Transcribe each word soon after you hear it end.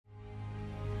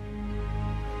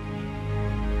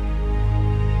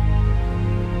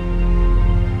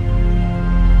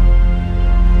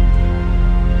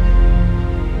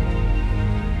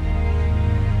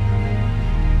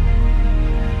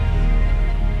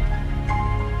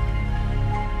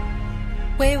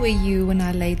Where were you when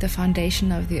I laid the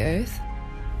foundation of the earth?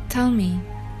 Tell me,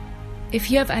 if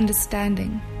you have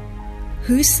understanding,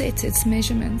 who set its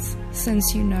measurements,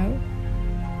 since you know?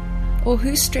 Or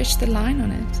who stretched the line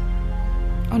on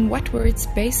it? On what were its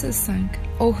bases sunk?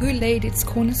 Or who laid its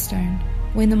cornerstone?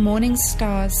 When the morning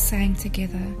stars sang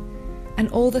together, and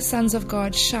all the sons of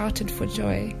God shouted for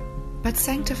joy. But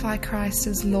sanctify Christ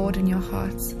as Lord in your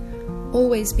hearts,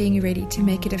 always being ready to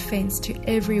make a defense to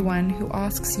everyone who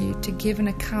asks you to give an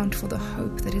account for the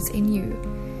hope that is in you,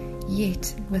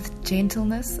 yet with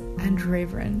gentleness and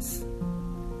reverence.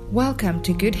 Welcome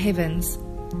to Good Heavens,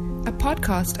 a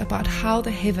podcast about how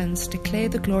the heavens declare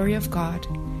the glory of God.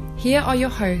 Here are your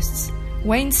hosts,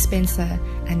 Wayne Spencer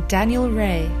and Daniel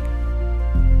Ray.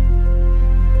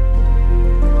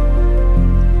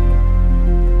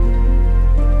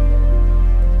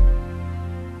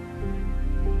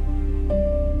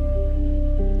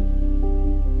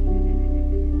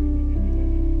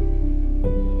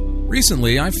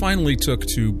 Recently, I finally took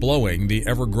to blowing the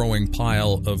ever-growing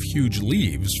pile of huge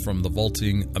leaves from the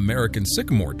vaulting American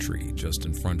sycamore tree just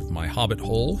in front of my hobbit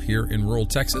hole here in rural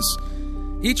Texas.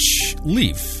 Each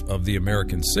leaf of the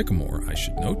American sycamore, I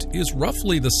should note, is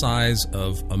roughly the size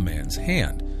of a man's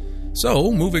hand.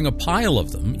 So, moving a pile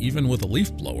of them, even with a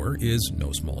leaf blower, is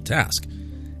no small task.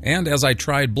 And as I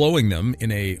tried blowing them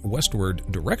in a westward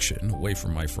direction, away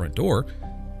from my front door,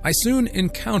 I soon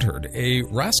encountered a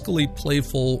rascally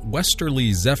playful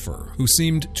westerly zephyr who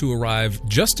seemed to arrive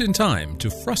just in time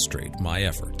to frustrate my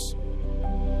efforts.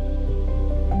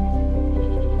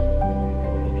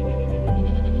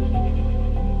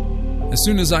 As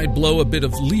soon as I'd blow a bit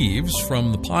of leaves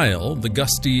from the pile, the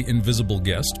gusty, invisible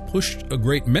guest pushed a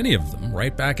great many of them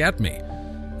right back at me,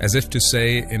 as if to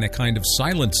say in a kind of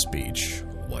silent speech,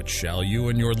 "What shall you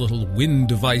and your little wind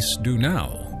device do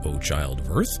now, O child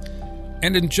of earth?"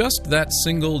 And in just that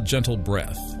single gentle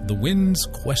breath, the wind's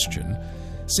question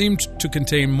seemed to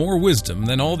contain more wisdom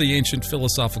than all the ancient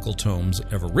philosophical tomes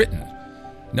ever written.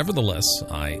 Nevertheless,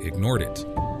 I ignored it.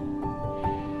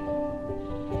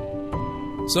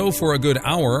 So for a good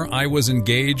hour, I was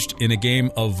engaged in a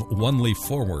game of 1 leaf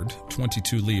forward,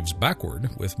 22 leaves backward,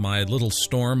 with my little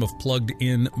storm of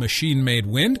plugged-in machine-made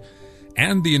wind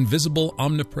and the invisible,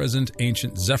 omnipresent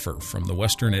ancient zephyr from the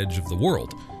western edge of the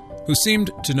world, who seemed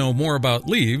to know more about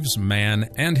leaves, man,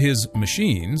 and his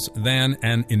machines than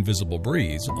an invisible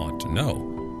breeze ought to know.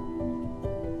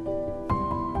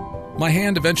 My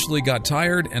hand eventually got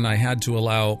tired, and I had to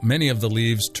allow many of the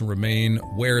leaves to remain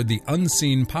where the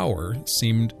unseen power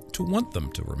seemed to want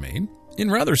them to remain.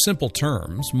 In rather simple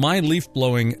terms, my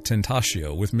leaf-blowing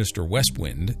tentatio with Mr.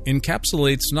 Westwind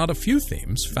encapsulates not a few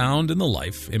themes found in the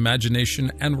life,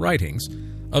 imagination, and writings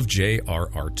of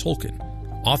J.R.R. Tolkien,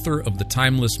 author of the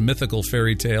timeless mythical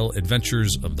fairy tale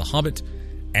Adventures of the Hobbit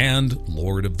and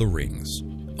Lord of the Rings.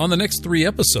 On the next 3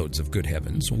 episodes of Good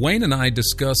Heavens, Wayne and I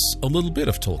discuss a little bit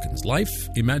of Tolkien's life,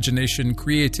 imagination,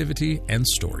 creativity, and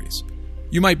stories.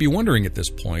 You might be wondering at this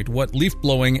point what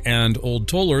leaf-blowing and old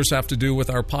tollers have to do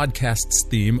with our podcast's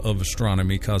theme of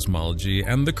astronomy, cosmology,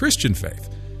 and the Christian faith.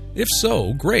 If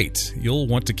so, great. You'll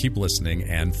want to keep listening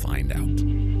and find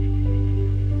out.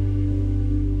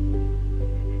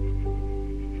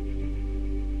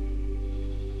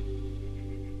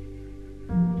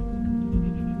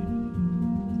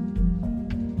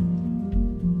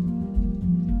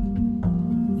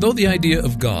 Though the idea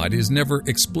of God is never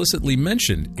explicitly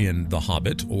mentioned in The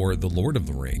Hobbit or The Lord of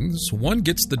the Rings, one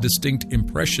gets the distinct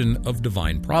impression of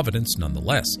divine providence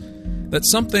nonetheless, that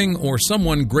something or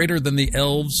someone greater than the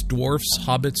elves, dwarfs,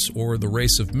 hobbits, or the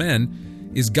race of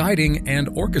men is guiding and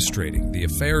orchestrating the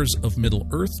affairs of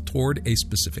Middle-earth toward a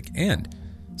specific end,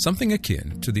 something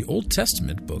akin to the Old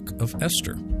Testament book of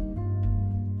Esther.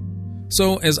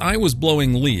 So, as I was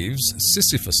blowing leaves,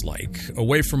 Sisyphus-like,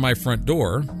 away from my front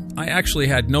door, I actually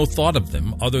had no thought of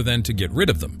them other than to get rid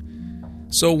of them.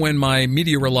 So when my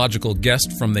meteorological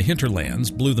guest from the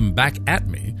hinterlands blew them back at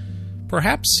me,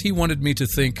 perhaps he wanted me to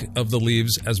think of the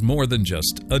leaves as more than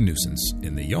just a nuisance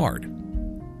in the yard.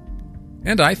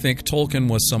 And I think Tolkien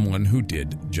was someone who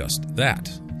did just that.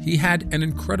 He had an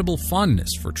incredible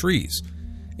fondness for trees.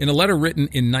 In a letter written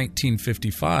in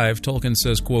 1955, Tolkien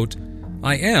says, quote,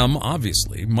 "I am,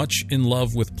 obviously, much in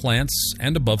love with plants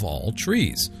and, above all,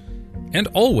 trees, and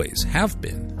always have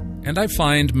been, and I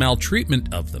find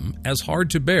maltreatment of them as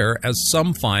hard to bear as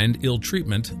some find ill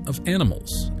treatment of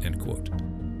animals." End quote.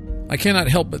 I cannot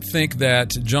help but think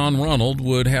that John Ronald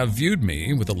would have viewed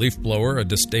me, with a leaf blower, a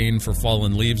disdain for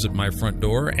fallen leaves at my front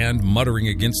door, and muttering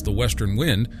against the western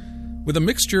wind, with a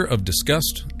mixture of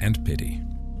disgust and pity.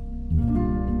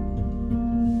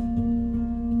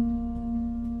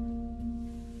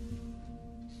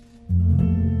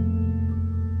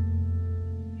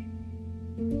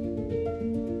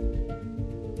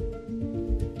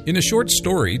 In a short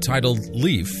story titled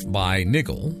Leaf by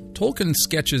Niggle, Tolkien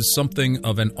sketches something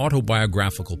of an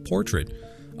autobiographical portrait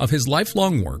of his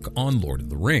lifelong work on Lord of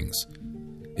the Rings.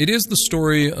 It is the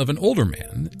story of an older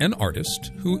man, an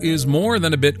artist, who is more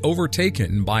than a bit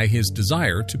overtaken by his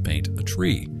desire to paint a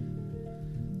tree.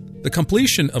 The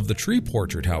completion of the tree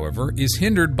portrait, however, is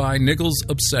hindered by Niggle's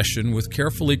obsession with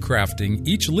carefully crafting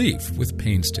each leaf with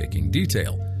painstaking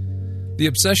detail. The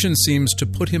obsession seems to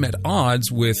put him at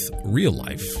odds with real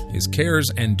life. His cares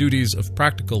and duties of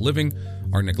practical living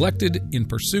are neglected in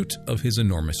pursuit of his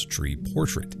enormous tree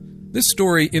portrait. This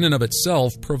story, in and of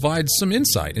itself, provides some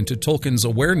insight into Tolkien's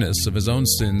awareness of his own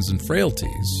sins and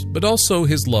frailties, but also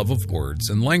his love of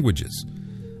words and languages.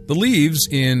 The leaves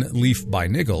in Leaf by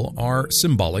Niggle are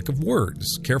symbolic of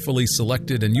words, carefully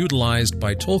selected and utilized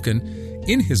by Tolkien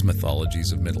in his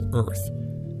mythologies of Middle-earth.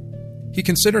 He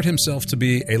considered himself to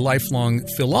be a lifelong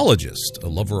philologist, a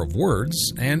lover of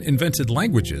words, and invented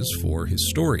languages for his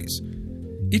stories.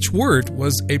 Each word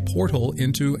was a portal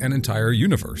into an entire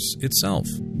universe itself.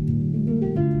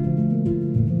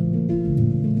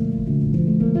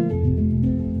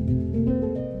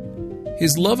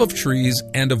 His love of trees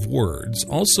and of words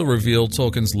also revealed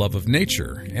Tolkien's love of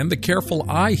nature and the careful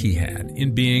eye he had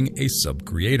in being a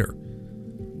sub-creator.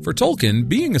 For Tolkien,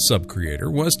 being a sub-creator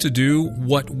was to do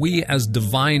what we as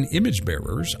divine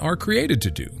image-bearers are created to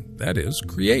do, that is,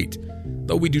 create,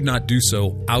 though we do not do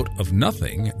so out of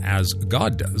nothing as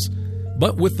God does,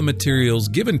 but with the materials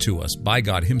given to us by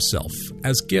God himself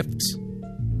as gifts.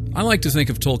 I like to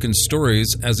think of Tolkien's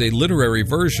stories as a literary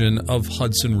version of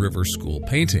Hudson River School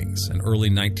paintings, an early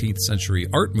 19th century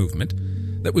art movement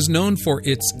that was known for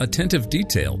its attentive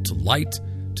detail to light,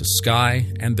 to sky,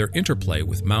 and their interplay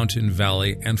with mountain,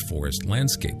 valley, and forest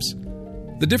landscapes.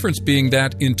 The difference being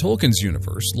that in Tolkien's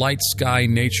universe, light, sky,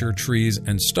 nature, trees,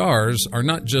 and stars are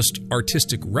not just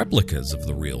artistic replicas of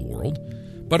the real world,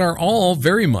 but are all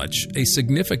very much a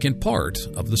significant part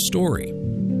of the story.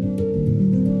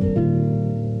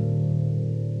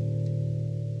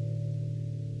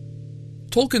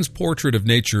 Tolkien's portrait of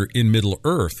nature in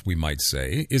Middle-earth, we might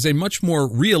say, is a much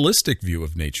more realistic view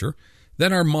of nature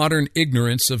than our modern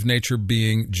ignorance of nature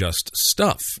being just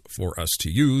stuff for us to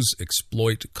use,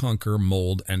 exploit, conquer,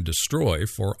 mold, and destroy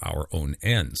for our own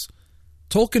ends.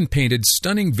 Tolkien painted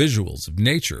stunning visuals of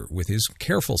nature with his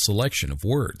careful selection of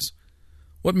words.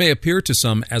 What may appear to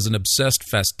some as an obsessed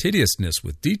fastidiousness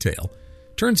with detail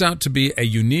turns out to be a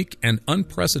unique and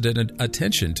unprecedented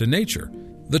attention to nature.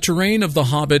 The terrain of The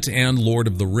Hobbit and Lord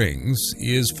of the Rings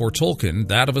is, for Tolkien,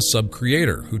 that of a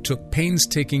sub-creator who took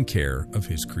painstaking care of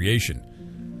his creation.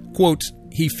 Quote,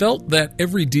 he felt that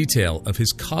every detail of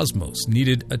his cosmos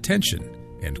needed attention,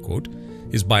 end quote,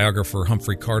 his biographer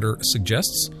Humphrey Carter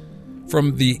suggests.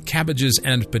 From the cabbages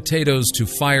and potatoes to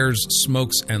fires,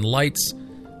 smokes, and lights,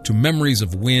 to memories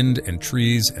of wind and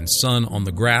trees and sun on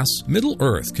the grass,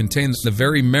 Middle-earth contains the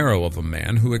very marrow of a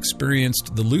man who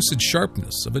experienced the lucid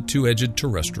sharpness of a two-edged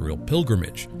terrestrial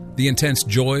pilgrimage, the intense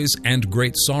joys and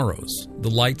great sorrows, the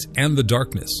light and the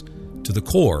darkness, to the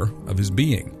core of his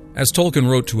being. As Tolkien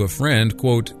wrote to a friend,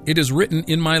 quote, it is written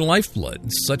in my lifeblood,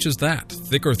 such as that,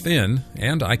 thick or thin,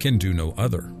 and I can do no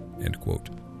other, end quote.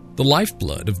 The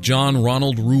lifeblood of John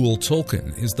Ronald Reuel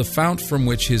Tolkien is the fount from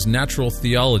which his natural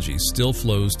theology still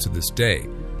flows to this day,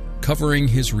 covering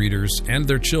his readers and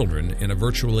their children in a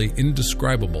virtually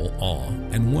indescribable awe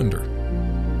and wonder.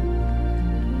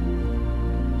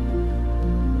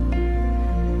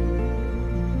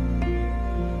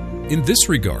 In this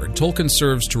regard, Tolkien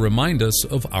serves to remind us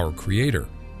of our Creator,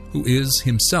 who is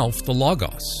himself the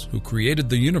Logos, who created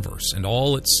the universe and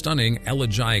all its stunning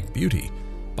elegiac beauty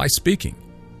by speaking.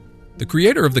 The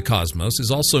creator of the cosmos is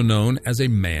also known as a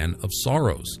man of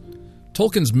sorrows.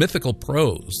 Tolkien's mythical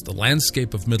prose, the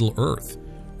landscape of Middle-earth,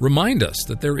 remind us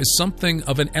that there is something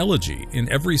of an elegy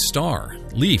in every star,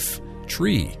 leaf,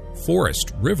 tree,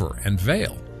 forest, river, and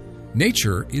vale.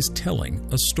 Nature is telling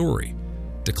a story,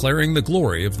 declaring the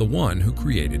glory of the one who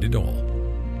created it all.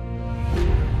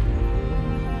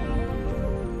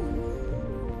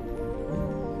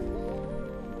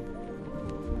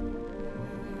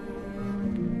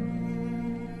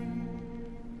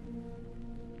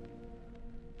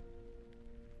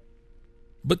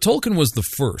 But Tolkien was the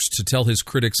first to tell his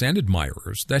critics and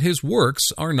admirers that his works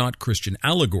are not Christian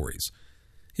allegories.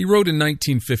 He wrote in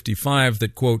 1955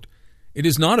 that, quote, it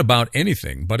is not about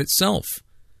anything but itself.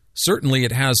 Certainly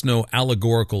it has no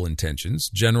allegorical intentions,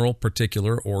 general,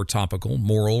 particular, or topical,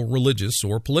 moral, religious,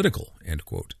 or political, end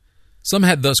quote. Some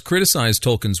had thus criticized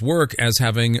Tolkien's work as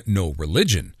having no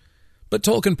religion, but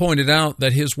Tolkien pointed out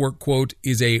that his work, quote,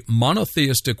 is a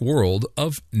monotheistic world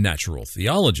of natural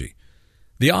theology.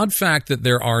 The odd fact that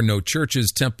there are no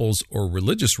churches, temples, or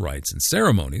religious rites and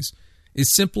ceremonies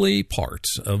is simply part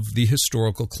of the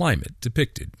historical climate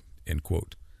depicted." End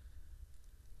quote.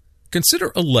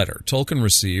 Consider a letter Tolkien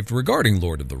received regarding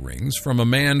Lord of the Rings from a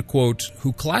man, quote,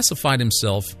 "who classified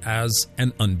himself as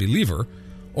an unbeliever,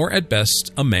 or at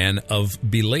best a man of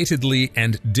belatedly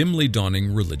and dimly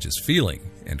dawning religious feeling,"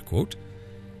 end quote.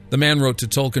 The man wrote to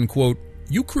Tolkien, quote,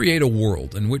 "You create a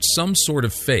world in which some sort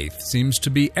of faith seems to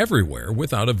be everywhere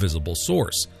without a visible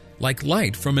source, like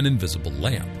light from an invisible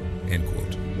lamp," end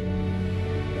quote.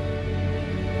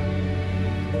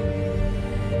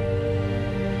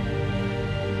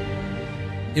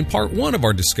 In part one of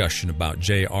our discussion about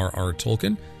J.R.R.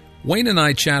 Tolkien, Wayne and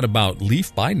I chat about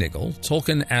Leif by Niggle,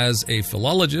 Tolkien as a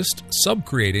philologist,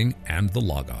 subcreating, and the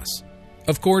Logos.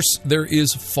 Of course, there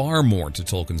is far more to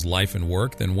Tolkien's life and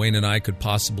work than Wayne and I could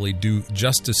possibly do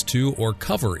justice to or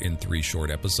cover in 3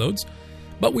 short episodes,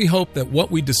 but we hope that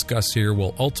what we discuss here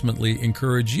will ultimately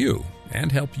encourage you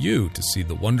and help you to see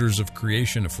the wonders of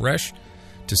creation afresh,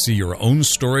 to see your own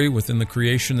story within the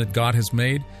creation that God has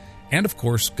made, and of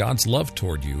course, God's love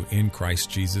toward you in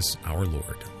Christ Jesus our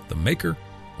Lord, the maker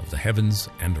of the heavens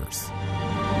and earth.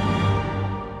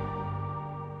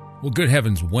 Well, good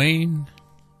heavens, Wayne,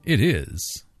 it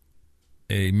is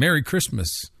a Merry Christmas.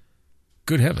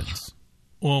 Good heavens.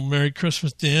 Well, Merry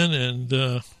Christmas, Dan,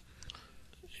 and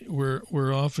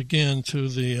we're off again to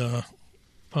the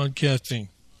podcasting.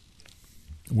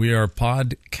 We are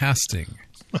podcasting,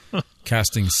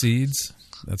 casting seeds.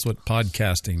 That's what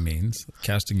podcasting means,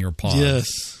 casting your pod. Yes.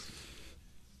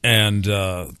 And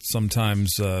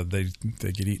sometimes they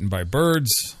get eaten by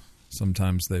birds.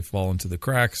 Sometimes they fall into the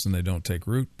cracks and they don't take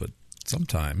root. But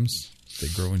sometimes they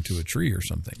grow into a tree or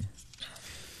something.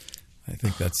 I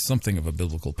think that's something of a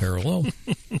biblical parallel,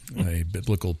 a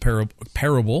biblical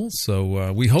parable.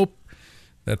 So we hope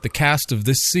that the cast of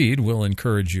this seed will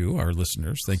encourage you, our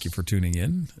listeners. Thank you for tuning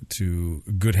in to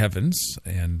Good Heavens.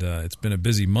 And it's been a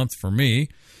busy month for me.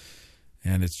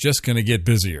 And it's just going to get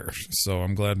busier. So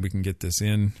I'm glad we can get this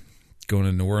in. Going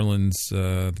to New Orleans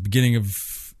the beginning of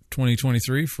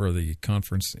 2023 for the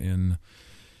conference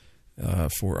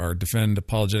for our Defend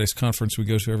Apologetics conference we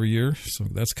go to every year. So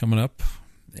that's coming up.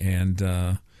 And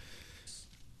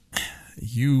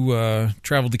you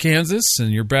traveled to Kansas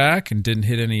and you're back and didn't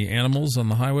hit any animals on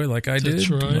the highway like I did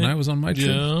when I was on my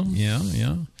trip.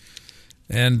 Yeah.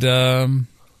 And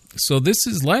so this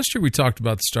is, last year we talked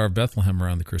about the Star of Bethlehem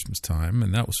around the Christmas time,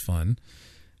 and that was fun.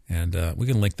 And we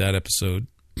can link that episode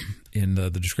in the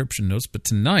description notes. But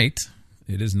tonight,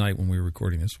 it is night when we're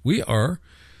recording this, we are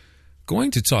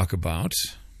going to talk about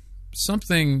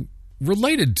something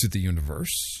related to the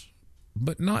universe,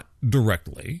 but not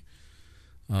directly.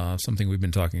 Something we've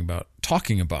been talking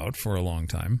about for a long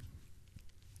time.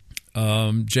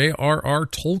 J.R.R.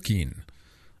 Tolkien,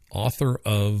 author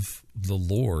of The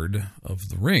Lord of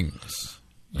the Rings.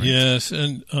 Right? Yes,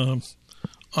 and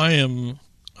I am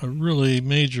a really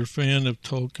major fan of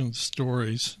Tolkien's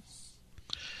stories.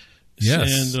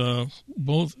 Yes. And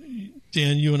both,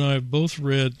 Dan, you and I have both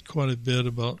read quite a bit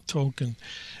about Tolkien.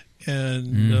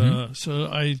 And so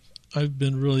I've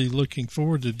been really looking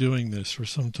forward to doing this for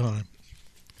some time.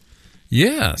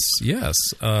 Yes.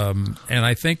 And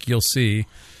I think you'll see,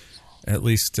 at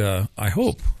least I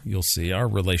hope you'll see, our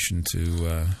relation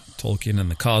to Tolkien and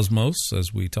the cosmos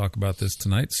as we talk about this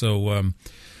tonight. So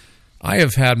I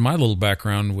have had my little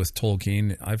background with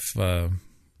Tolkien. I've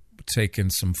taken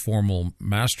some formal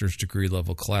master's degree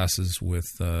level classes with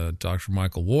Dr.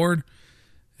 Michael Ward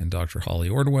and Dr. Holly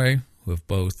Ordway, who have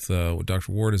both, Dr.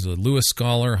 Ward is a Lewis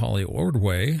scholar. Holly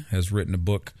Ordway has written a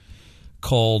book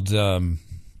called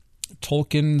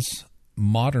Tolkien's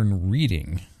Modern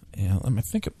Reading. Yeah, let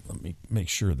me make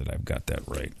sure that I've got that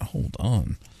right. Hold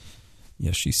on.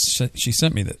 Yeah, she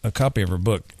sent me a copy of her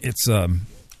book. It's a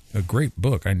great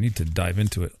book. I need to dive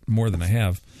into it more than I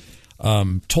have.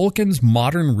 Tolkien's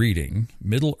Modern Reading,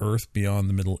 Middle-earth Beyond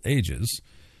the Middle Ages.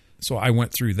 So I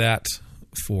went through that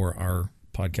for our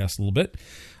podcast a little bit.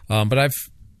 But I've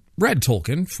read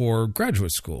Tolkien for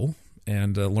graduate school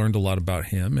and learned a lot about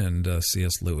him and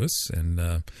C.S. Lewis.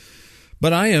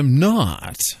 But I am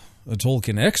not a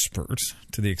Tolkien expert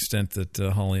to the extent that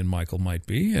Holly and Michael might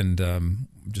be, and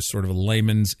just sort of a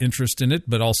layman's interest in it,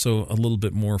 but also a little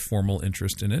bit more formal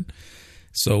interest in it.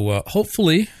 So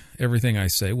hopefully everything I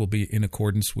say will be in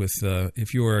accordance with,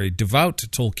 if you are a devout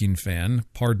Tolkien fan,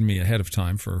 pardon me ahead of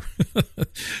time for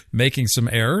making some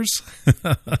errors.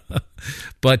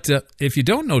 But if you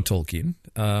don't know Tolkien,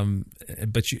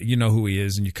 but you know who he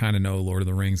is and you kind of know Lord of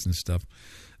the Rings and stuff,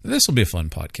 This will be a fun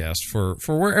podcast for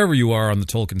wherever you are on the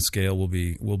Tolkien scale.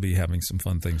 We'll be having some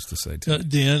fun things to say too.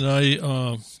 Dan,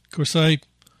 of course, I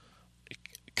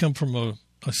come from a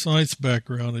science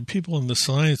background, and people in the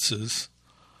sciences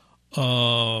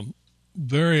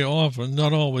very often,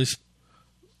 not always,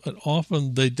 but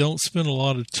often they don't spend a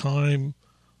lot of time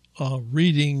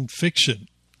reading fiction.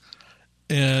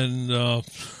 And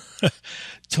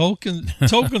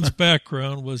Tolkien's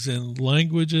background was in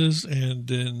languages and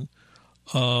in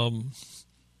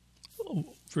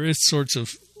various sorts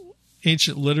of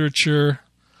ancient literature,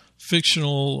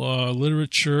 fictional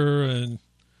literature, and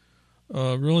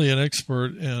really an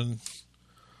expert. And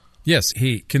yes,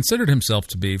 he considered himself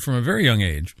to be, from a very young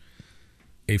age,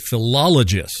 a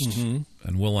philologist, and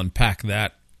we'll unpack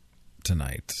that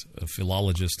tonight. A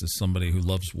philologist is somebody who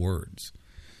loves words,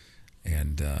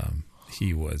 and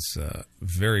he was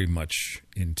very much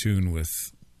in tune with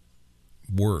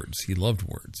words. He loved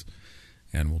words,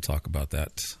 and we'll talk about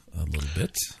that a little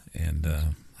bit,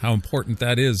 and how important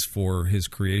that is for his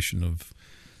creation of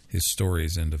his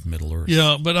stories and of Middle-earth.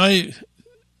 Yeah, but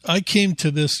I came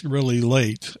to this really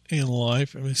late in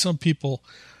life. I mean, some people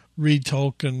read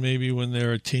Tolkien maybe when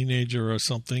they're a teenager or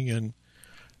something, and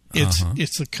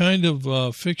it's a kind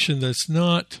of fiction that's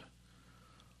not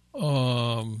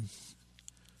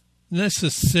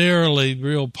necessarily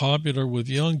real popular with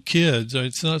young kids.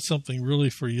 It's not something really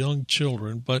for young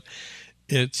children, but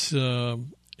it's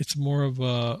more of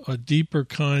a deeper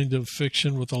kind of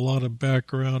fiction with a lot of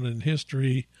background and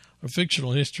history, or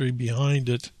fictional history behind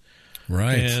it,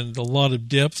 right? And a lot of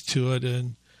depth to it.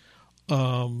 And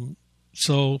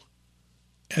so,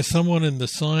 as someone in the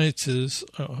sciences,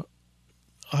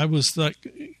 I was like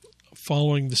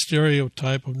following the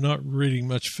stereotype of not reading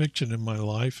much fiction in my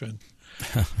life, and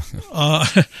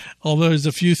although there's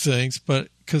a few things, but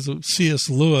because of C.S.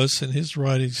 Lewis and his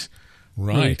writings,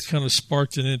 really kind of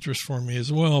sparked an interest for me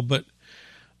as well. But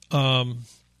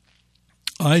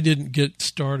I didn't get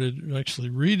started actually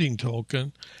reading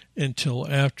Tolkien until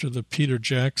after the Peter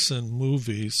Jackson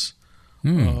movies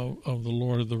of The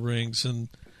Lord of the Rings. And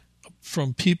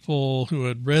from people who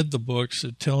had read the books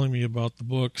and telling me about the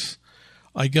books,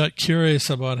 I got curious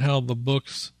about how the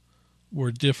books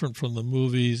were different from the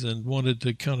movies and wanted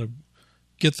to kind of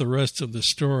get the rest of the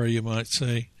story, you might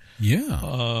say.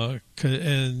 Yeah.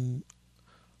 And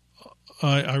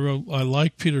I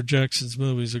like Peter Jackson's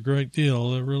movies a great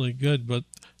deal. They're really good, but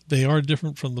they are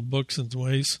different from the books in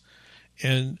ways.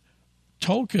 And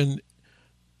Tolkien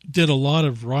did a lot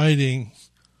of writing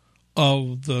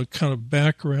of the kind of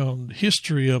background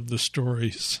history of the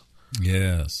stories.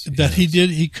 Yes. That he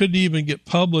did. He couldn't even get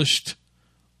published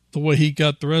the way he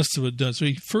got the rest of it done. So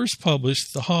he first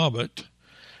published The Hobbit,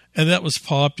 and that was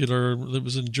popular. It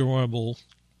was an enjoyable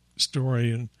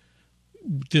story and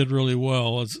did really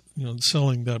well as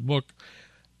selling that book.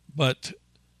 But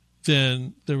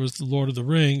then there was The Lord of the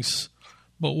Rings.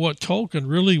 But what Tolkien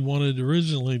really wanted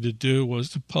originally to do was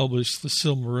to publish the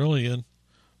Silmarillion,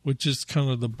 which is kind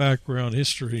of the background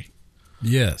history.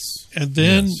 Yes. And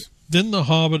then The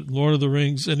Hobbit and Lord of the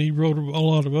Rings, and he wrote a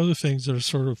lot of other things that are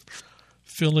sort of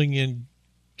filling in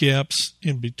gaps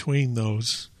in between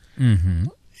those. Mm-hmm.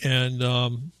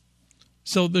 And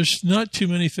so there's not too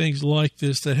many things like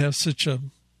this that have such a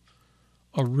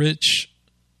rich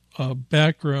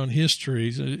background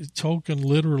history. Tolkien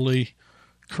literally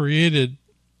created,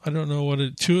 I don't know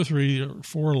 2 or 3 or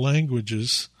 4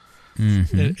 languages,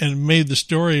 and made the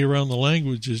story around the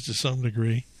languages to some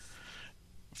degree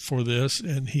for this.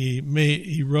 And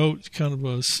he wrote kind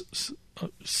of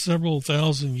several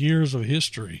thousand years of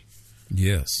history.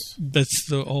 Yes, that's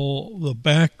the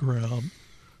background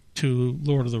to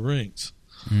Lord of the Rings,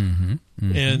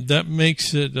 and that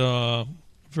makes it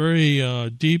very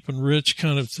deep and rich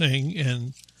kind of thing.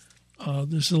 And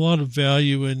there's a lot of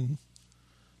value in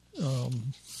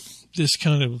this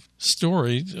kind of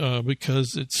story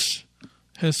because it's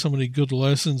has so many good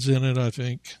lessons in it, I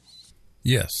think.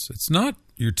 Yes, it's not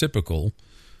your typical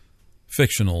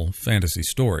fictional fantasy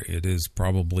story. It is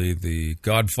probably the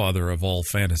godfather of all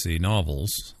fantasy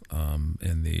novels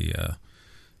in the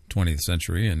 20th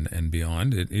century and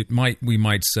beyond. We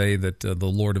might say that The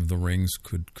Lord of the Rings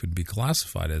could be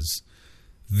classified as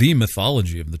the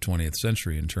mythology of the 20th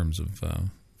century in terms of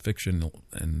fiction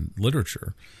and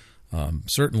literature.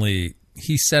 Certainly,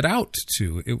 he set out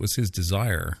to. It was his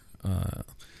desire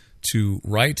to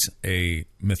write a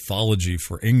mythology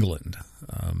for England.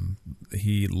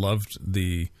 He loved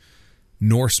the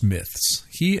Norse myths.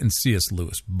 He and C.S.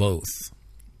 Lewis both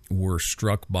were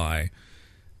struck by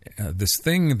this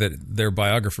thing that their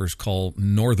biographers call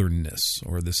northernness,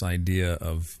 or this idea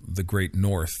of the great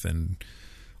north and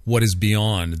what is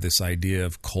beyond this idea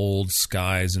of cold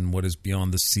skies and what is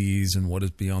beyond the seas and what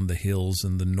is beyond the hills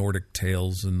and the Nordic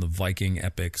tales and the Viking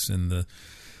epics and the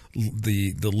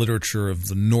literature of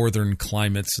the northern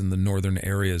climates and the northern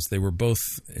areas. They were both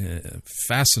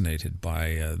fascinated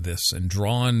by this and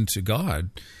drawn to God,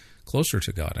 closer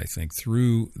to God, I think,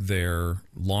 through their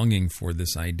longing for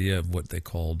this idea of what they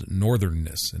called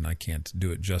northernness. And I can't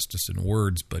do it justice in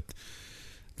words, but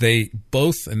they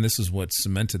both, and this is what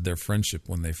cemented their friendship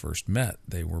when they first met,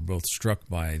 they were both struck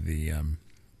by the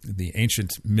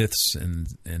ancient myths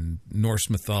and Norse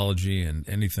mythology and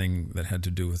anything that had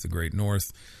to do with the Great North.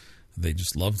 They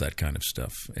just loved that kind of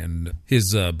stuff. And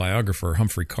his biographer,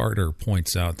 Humphrey Carter,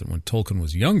 points out that when Tolkien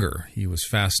was younger, he was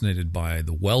fascinated by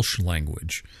the Welsh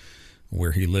language.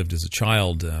 Where he lived as a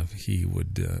child, he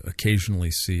would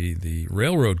occasionally see the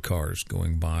railroad cars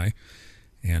going by,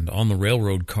 and on the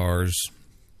railroad cars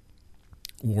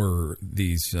were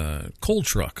these coal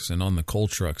trucks, and on the coal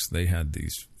trucks they had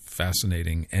these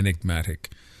fascinating,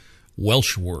 enigmatic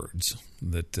Welsh words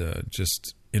that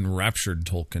just enraptured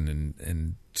Tolkien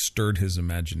and stirred his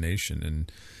imagination and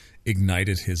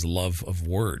ignited his love of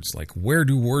words. Like, where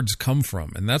do words come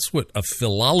from? And that's what a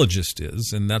philologist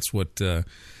is, and that's what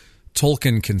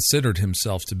Tolkien considered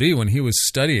himself to be when he was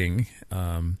studying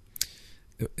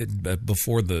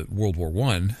before the World War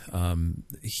I.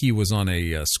 He was on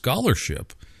a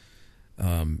scholarship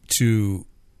to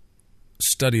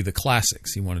study the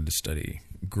classics. He wanted to study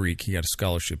Greek. He had a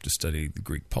scholarship to study the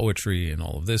Greek poetry and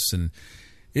all of this, and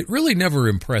it really never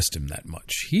impressed him that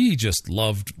much. He just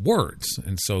loved words,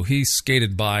 and so he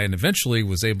skated by and eventually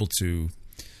was able to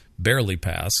barely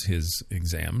pass his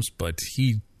exams, but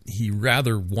he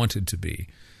rather wanted to be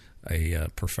a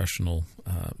professional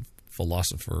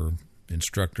philosopher,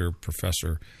 instructor,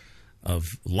 professor of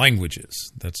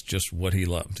languages. That's just what he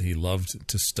loved. He loved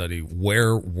to study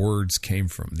where words came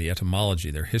from, the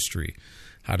etymology, their history.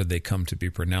 How did they come to be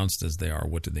pronounced as they are?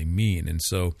 What do they mean? And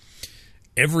so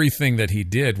everything that he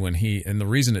did and the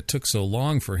reason it took so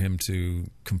long for him to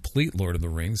complete Lord of the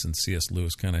Rings, and C.S.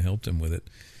 Lewis kind of helped him with it,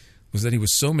 was that he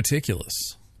was so meticulous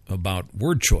about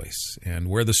word choice and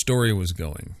where the story was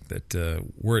going, that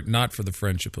were it not for the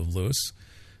friendship of Lewis,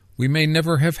 we may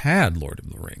never have had Lord of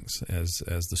the Rings as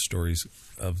the stories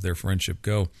of their friendship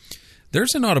go.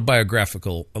 There's a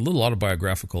little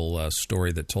autobiographical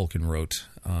story that Tolkien wrote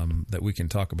that we can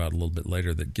talk about a little bit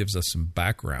later that gives us some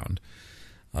background.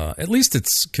 At least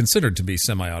it's considered to be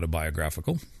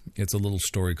semi-autobiographical. It's a little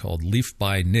story called Leaf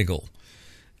by Niggle,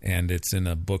 and it's in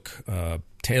a book,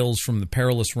 Tales from the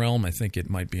Perilous Realm. I think it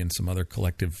might be in some other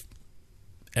collective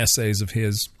essays of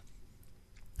his.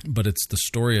 But it's the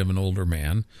story of an older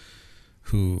man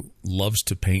who loves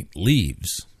to paint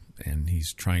leaves, and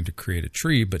he's trying to create a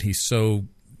tree, but he's so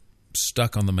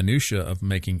stuck on the minutia of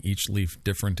making each leaf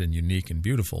different and unique and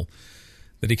beautiful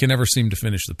that he can never seem to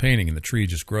finish the painting, and the tree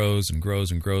just grows and grows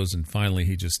and grows, and finally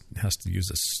he just has to use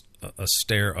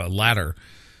a ladder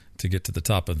to get to the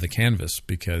top of the canvas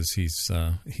because he's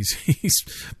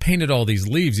painted all these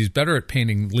leaves. He's better at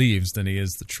painting leaves than he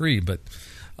is the tree, but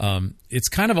it's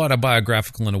kind of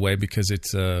autobiographical in a way because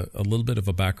it's a little bit of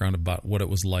a background about what it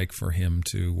was like for him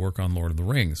to work on Lord of the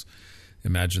Rings.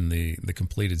 Imagine the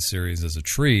completed series as a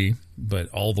tree, but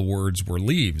all the words were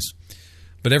leaves.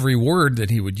 But every word that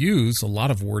he would use, a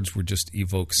lot of words would just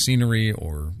evoke scenery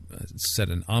or set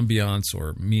an ambiance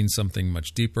or mean something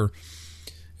much deeper.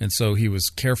 And so he was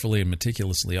carefully and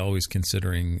meticulously always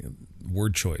considering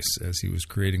word choice as he was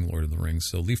creating Lord of the Rings.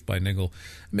 So Leaf by Niggle,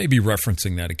 may be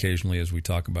referencing that occasionally as we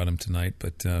talk about him tonight.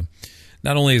 But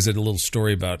not only is it a little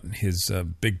story about his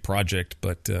big project,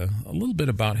 but a little bit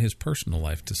about his personal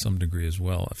life to some degree as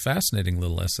well. A fascinating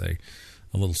little essay,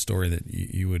 a little story that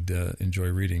you would enjoy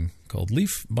reading called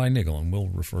Leaf by Niggle. And we'll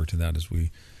refer to that as we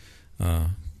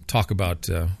talk about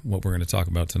what we're going to talk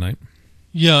about tonight.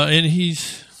 Yeah, and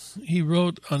he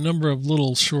wrote a number of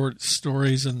little short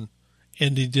stories, and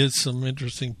he did some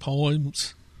interesting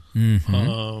poems.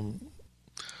 Mm-hmm.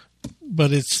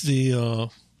 But it's the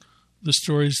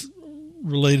stories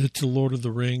related to Lord of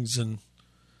the Rings, and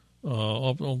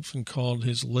often called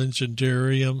his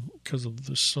legendarium because of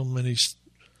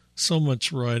so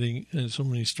much writing and so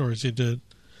many stories he did,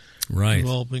 right,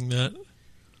 involving that.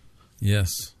 Yes.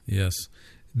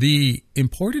 The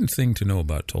important thing to know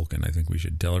about Tolkien, I think we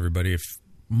should tell everybody, if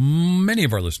many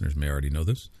of our listeners may already know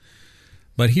this,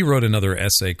 but he wrote another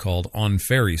essay called On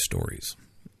Fairy Stories.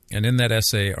 And in that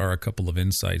essay are a couple of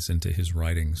insights into his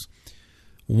writings.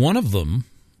 One of them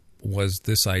was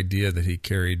this idea that he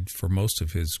carried for most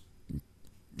of his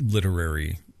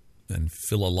literary and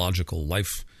philological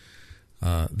life,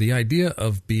 the idea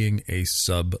of being a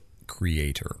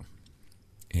sub-creator.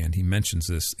 and he mentions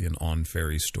this in On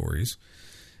Fairy Stories.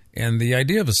 And the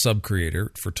idea of a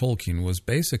sub-creator for Tolkien was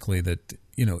basically that,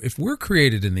 if we're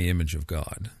created in the image of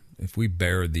God, if we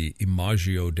bear the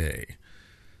Imago Dei,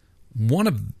 one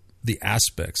of the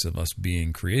aspects of us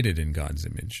being created in God's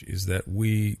image is that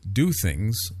we do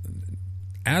things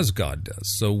as God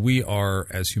does. So we are,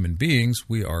 as human beings,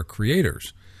 we are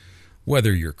creators.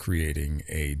 Whether you're creating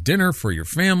a dinner for your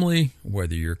family,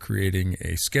 whether you're creating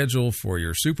a schedule for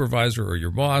your supervisor or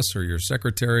your boss or your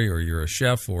secretary, or you're a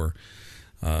chef, or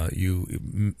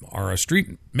you are a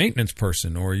street maintenance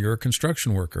person, or you're a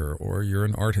construction worker, or you're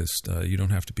an artist. You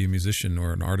don't have to be a musician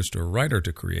or an artist or a writer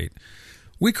to create.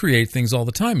 We create things all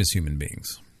the time as human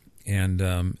beings. And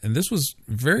this was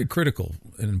very critical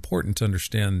and important to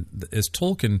understand, as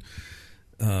Tolkien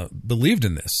believed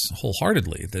in this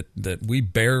wholeheartedly, that we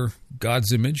bear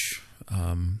God's image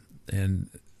and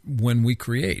when we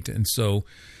create. And so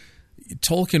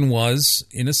Tolkien was,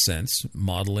 in a sense,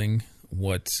 modeling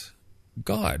what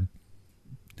God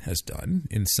has done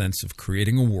in the sense of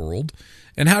creating a world.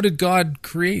 And how did God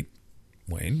create,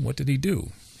 Wayne? What did he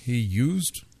do? He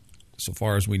used, so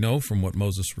far as we know from what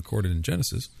Moses recorded in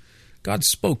Genesis, God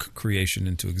spoke creation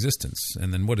into existence.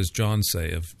 And then what does John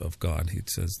say of God? He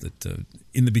says that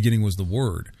in the beginning was the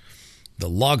Word, the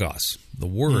Logos, the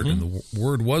Word, and the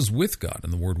Word was with God,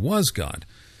 and the Word was God.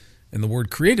 And the Word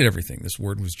created everything. This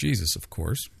Word was Jesus, of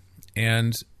course.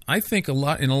 And I think in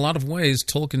a lot of ways,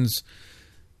 Tolkien's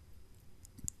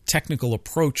technical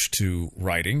approach to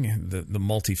writing, the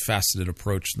multifaceted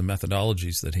approach, the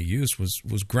methodologies that he used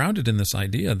was grounded in this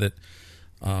idea that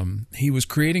he was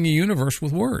creating a universe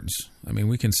with words. I mean,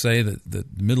 we can say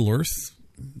that Middle-earth,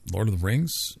 Lord of the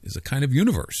Rings, is a kind of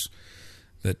universe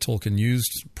that Tolkien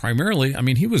used primarily. I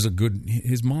mean,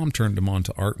 his mom turned him on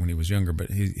to art when he was younger,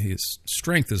 but his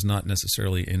strength is not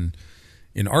necessarily in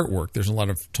artwork. There's a lot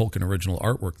of Tolkien original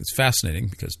artwork that's fascinating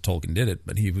because Tolkien did it,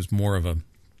 but he was more of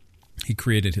he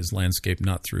created his landscape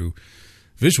not through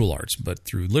visual arts, but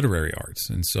through literary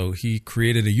arts. And so he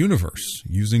created a universe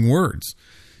using words.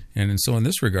 And so in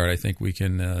this regard, I think we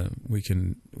can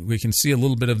see a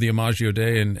little bit of the Imago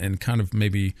Dei and kind of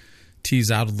maybe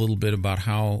tease out a little bit about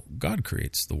how God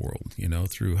creates the world,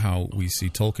 through how we see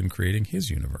Tolkien creating his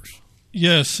universe.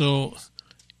 Yeah, so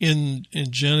in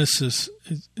Genesis,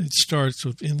 it starts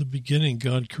with, in the beginning,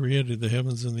 God created the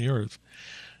heavens and the earth.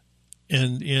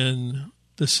 And in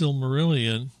the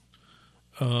Silmarillion,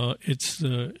 it's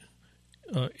the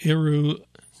Eru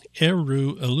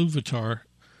Iluvatar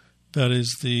that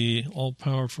is the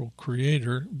all-powerful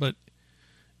creator, but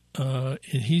and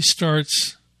he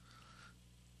starts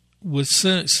with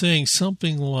saying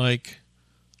something like,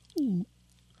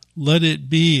 "Let it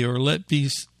be," or "Let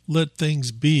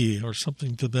things be," or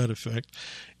something to that effect.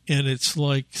 And it's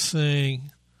like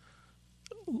saying,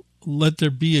 "Let there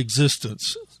be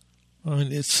existence." I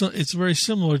mean, it's very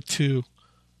similar to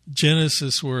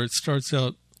Genesis, where it starts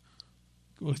out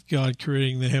with God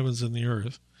creating the heavens and the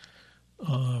earth.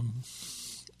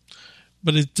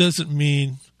 But it doesn't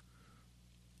mean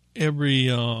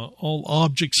all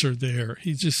objects are there.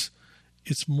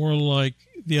 It's more like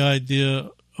the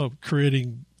idea of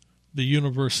creating the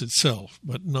universe itself,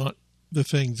 but not the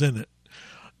things in it.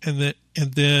 And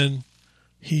then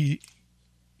he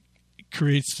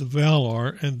creates the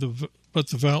Valar, but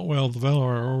the Valar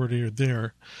are already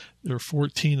there. There are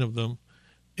 14 of them,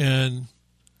 and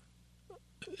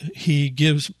he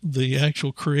gives the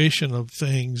actual creation of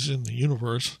things in the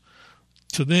universe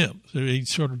to them. So he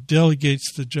sort of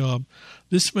delegates the job.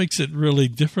 This makes it really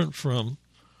different from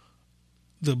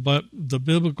the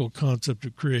biblical concept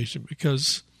of creation,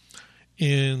 because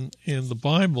in the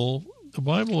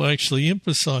Bible actually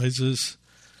emphasizes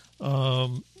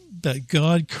that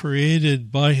God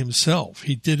created by himself.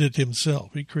 He did it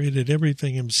himself. He created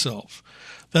everything himself.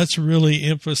 That's really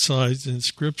emphasized in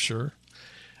Scripture.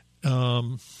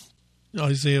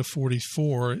 Isaiah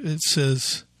 44, it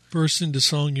says, "Burst into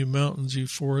song, you mountains, you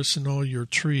forests, and all your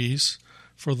trees,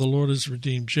 for the Lord has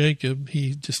redeemed Jacob.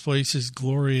 He displays his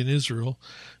glory in Israel.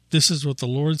 This is what the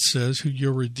Lord says, who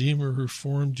your Redeemer, who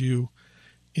formed you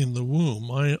in the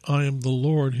womb. I am the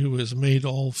Lord who has made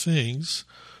all things,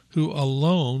 who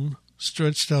alone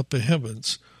stretched out the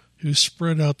heavens, who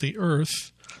spread out the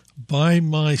earth by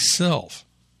myself."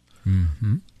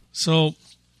 Mm-hmm. So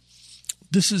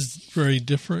this is very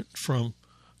different from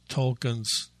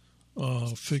Tolkien's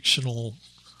fictional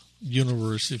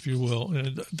universe, if you will.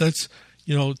 And that's,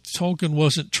 Tolkien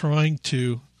wasn't trying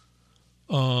to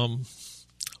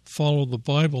follow the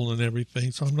Bible and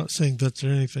everything, so I'm not saying that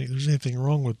there's anything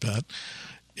wrong with that.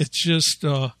 It's just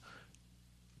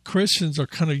Christians are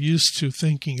kind of used to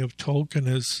thinking of Tolkien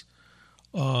as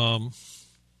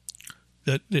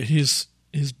that his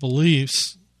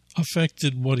beliefs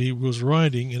affected what he was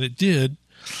writing, and it did,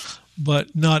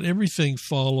 but not everything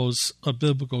follows a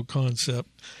biblical concept.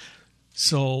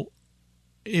 So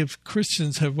if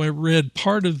Christians have read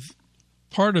part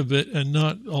of it and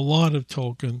not a lot of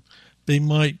Tolkien, they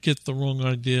might get the wrong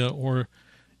idea. Or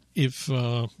if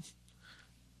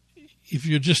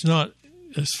you're just not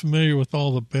as familiar with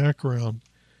all the background,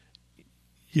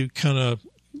 you kind of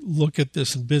look at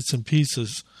this in bits and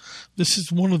pieces. This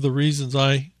is one of the reasons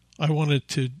I wanted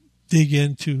to dig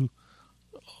into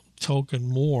Tolkien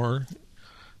more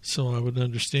so I would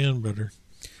understand better.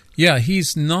 Yeah,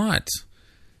 he's not.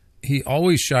 He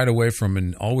always shied away from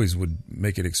and always would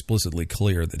make it explicitly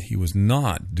clear that he was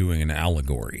not doing an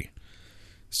allegory.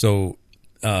 So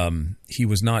he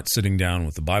was not sitting down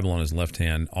with the Bible on his left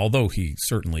hand, although he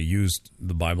certainly used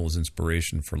the Bible as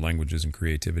inspiration for languages and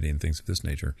creativity and things of this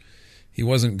nature. He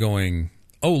wasn't going,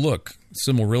 oh, look,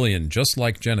 Silmarillion, just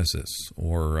like Genesis,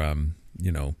 or,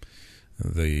 you're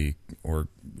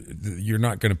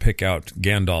not going to pick out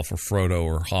Gandalf or Frodo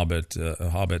or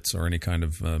hobbits or any kind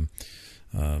of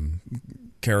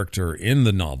character in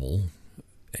the novel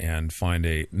and find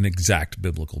an exact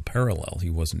biblical parallel. He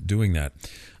wasn't doing that.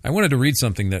 I wanted to read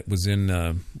something that was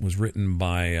written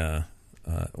by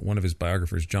one of his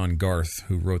biographers, John Garth,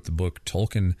 who wrote the book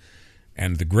Tolkien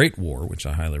and the Great War, which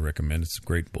I highly recommend. It's a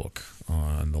great book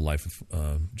on the life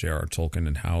of J.R.R. Tolkien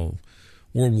and how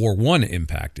World War I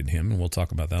impacted him, and we'll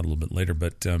talk about that a little bit later.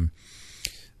 But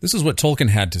this is what Tolkien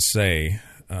had to say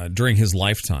during his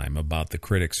lifetime about the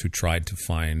critics who tried to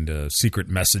find secret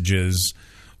messages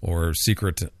or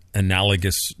secret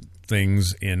analogous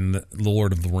things in The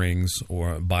Lord of the Rings,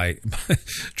 or by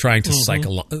trying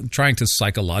to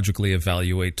psychologically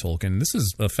evaluate Tolkien. This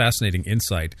is a fascinating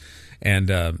insight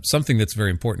and something that's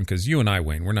very important, because you and I,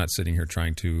 Wayne, we're not sitting here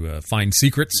trying to find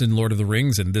secrets in Lord of the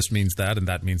Rings and this means that and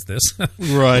that means this.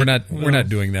 Right. We're not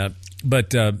doing that.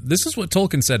 But this is what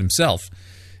Tolkien said himself.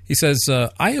 He says,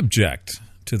 I object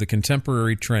to the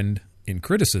contemporary trend in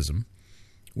criticism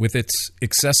with its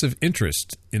excessive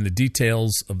interest in the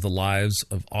details of the lives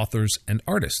of authors and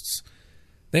artists.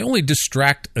 They only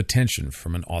distract attention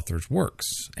from an author's works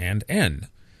and end,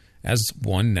 as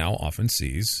one now often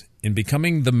sees, in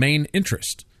becoming the main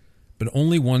interest. But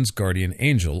only one's guardian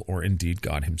angel, or indeed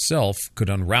God himself, could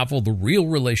unravel the real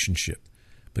relationship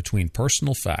between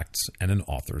personal facts and an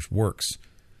author's works.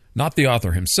 Not the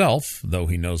author himself, though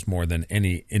he knows more than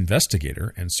any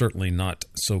investigator, and certainly not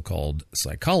so-called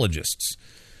psychologists.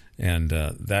 And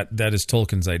that is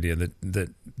Tolkien's idea that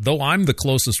though I'm the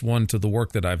closest one to the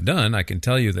work that I've done, I can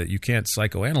tell you that you can't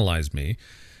psychoanalyze me,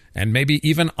 and maybe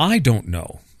even I don't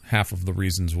know half of the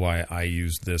reasons why I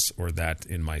use this or that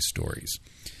in my stories.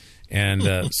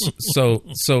 And so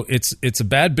it's a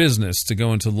bad business to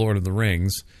go into Lord of the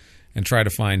Rings and try to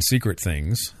find secret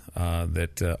things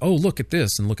look at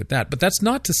this and look at that. But that's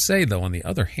not to say, though, on the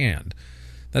other hand,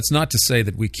 that's not to say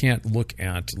that we can't look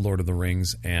at Lord of the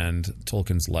Rings and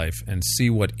Tolkien's life and see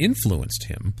what influenced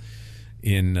him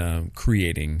in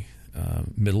creating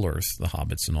Middle-earth, the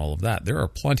Hobbits, and all of that. There are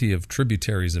plenty of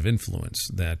tributaries of influence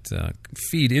that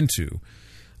feed into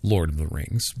Lord of the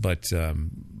Rings. But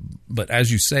as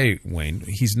you say, Wayne,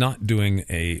 he's not doing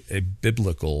a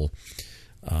biblical...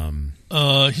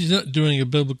 he's not doing a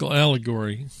biblical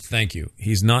allegory. Thank you.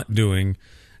 He's not doing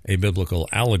a biblical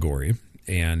allegory.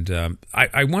 And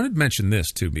I wanted to mention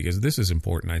this, too, because this is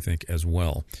important, I think, as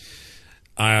well.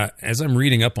 As I'm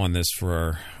reading up on this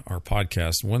for our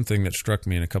podcast, one thing that struck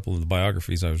me in a couple of the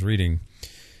biographies I was reading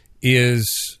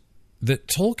is that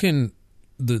Tolkien,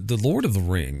 the Lord of the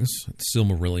Rings,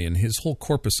 Silmarillion, his whole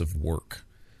corpus of work,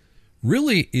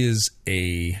 really is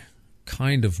a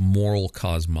kind of moral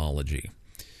cosmology.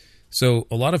 So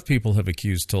a lot of people have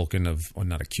accused Tolkien of, or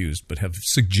not accused, but have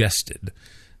suggested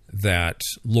that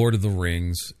Lord of the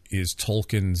Rings is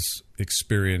Tolkien's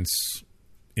experience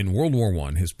in World War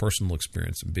I, his personal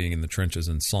experience of being in the trenches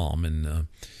in Somme in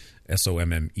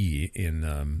SOMME in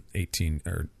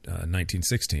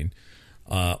 1916,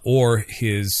 or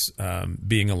his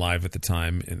being alive at the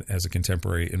time as a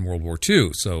contemporary in World War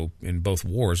II. So in both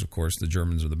wars, of course, the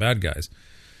Germans are the bad guys.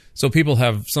 So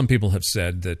some people have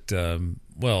said that,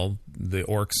 the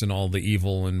orcs and all the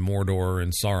evil in Mordor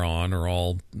and Sauron are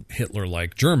all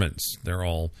Hitler-like Germans. They're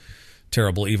all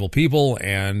terrible, evil people,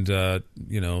 and, the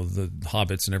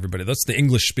hobbits and everybody. That's the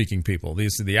English-speaking people.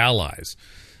 These are the allies.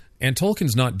 And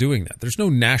Tolkien's not doing that. There's no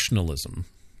nationalism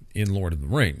in Lord of the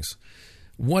Rings.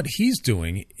 What he's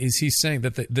doing is he's saying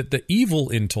that the evil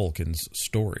in Tolkien's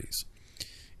stories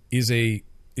is a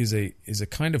is a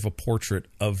kind of a portrait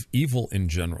of evil in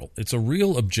general. It's a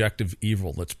real objective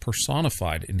evil that's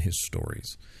personified in his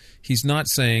stories. He's not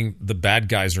saying the bad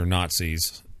guys are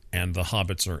Nazis and the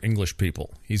hobbits are English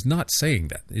people. He's not saying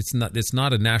that. It's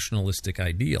not a nationalistic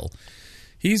ideal.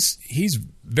 He's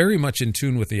very much in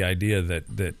tune with the idea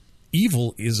that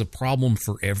evil is a problem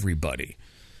for everybody,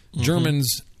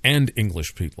 Germans and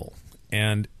English people.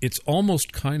 And it's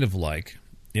almost kind of like,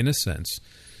 in a sense,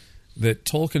 that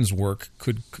Tolkien's work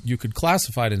you could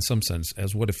classify it in some sense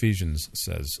as what Ephesians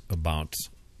says about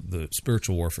the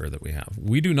spiritual warfare that we have.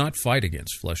 We do not fight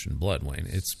against flesh and blood, Wayne.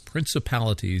 It's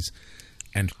principalities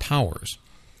and powers.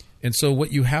 And so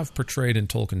what you have portrayed in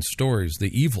Tolkien's stories,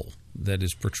 the evil that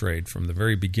is portrayed from the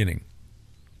very beginning,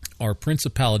 are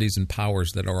principalities and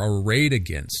powers that are arrayed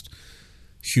against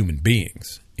human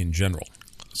beings in general.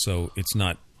 So it's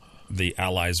not the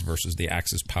Allies versus the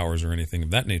Axis powers or anything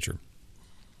of that nature.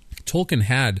 Tolkien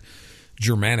had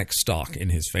Germanic stock in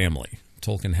his family.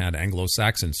 Tolkien had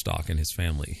Anglo-Saxon stock in his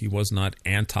family. He was not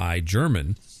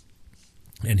anti-German,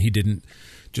 and he didn't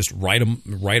just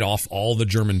write off all the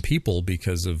German people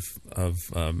because of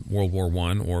World War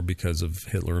I or because of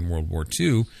Hitler in World War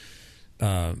II.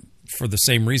 For the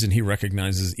same reason, he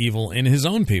recognizes evil in his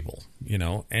own people, you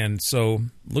know. And so,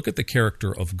 look at the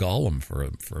character of Gollum for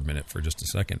a minute, for just a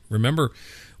second. Remember,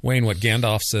 Wayne, what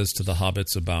Gandalf says to the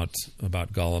hobbits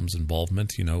about Gollum's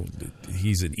involvement. You know,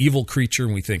 he's an evil creature,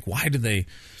 and we think, why did they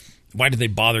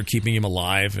bother keeping him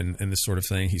alive and this sort of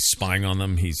thing? He's spying on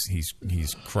them.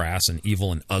 He's crass and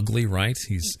evil and ugly, right?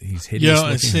 He's hideous. Yeah,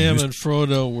 and Sam and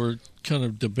Frodo were kind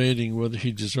of debating whether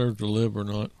he deserved to live or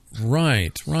not.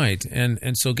 Right.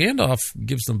 And so Gandalf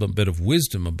gives them a bit of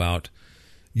wisdom about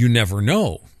you never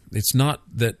know. It's not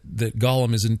that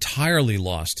Gollum has entirely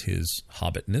lost his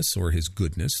hobbitness or his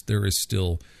goodness. There is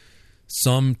still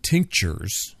some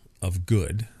tinctures of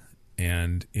good,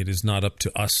 and it is not up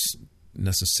to us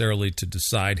necessarily to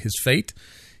decide his fate.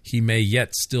 He may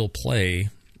yet still play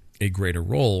a greater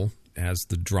role as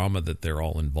the drama that they're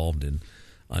all involved in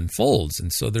unfolds.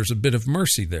 And so there's a bit of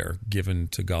mercy there given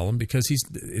to Gollum because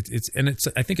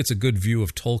I think it's a good view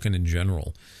of Tolkien in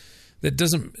general. That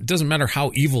it doesn't matter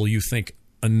how evil you think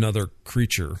another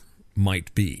creature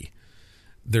might be.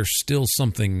 There's still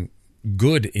something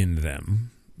good in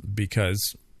them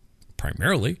because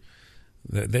primarily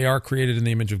they are created in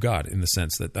the image of God, in the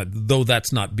sense that though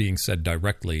that's not being said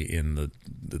directly in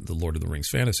the Lord of the Rings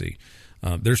fantasy,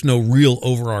 there's no real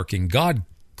overarching God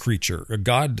creature, a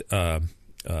God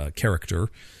character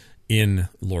in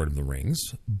Lord of the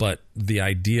Rings, but the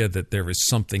idea that there is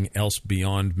something else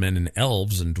beyond men and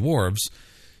elves and dwarves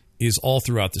is all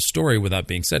throughout the story without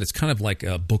being said. It's kind of like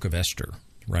a Book of Esther,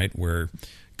 right, where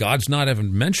God's not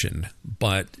even mentioned,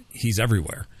 but he's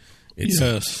everywhere.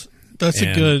 Yes. That's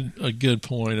a good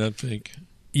point, I think.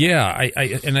 Yeah,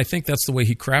 I think that's the way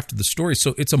he crafted the story.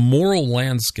 So it's a moral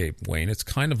landscape, Wayne. It's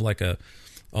kind of like a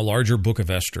larger Book of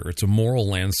Esther. It's a moral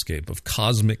landscape of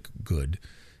cosmic good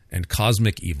and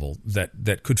cosmic evil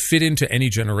that could fit into any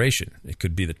generation. It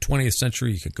could be the 20th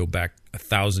century. You could go back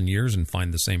 1,000 years and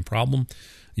find the same problem.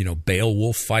 You know,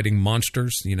 Beowulf fighting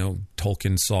monsters. You know,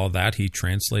 Tolkien saw that. He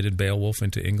translated Beowulf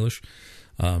into English.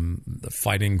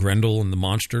 Fighting Grendel and the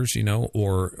monsters, you know,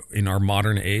 or in our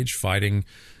modern age, fighting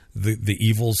the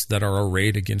evils that are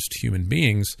arrayed against human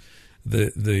beings.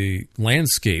 The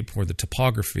landscape or the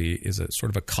topography is a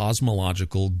sort of a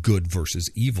cosmological good versus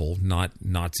evil, not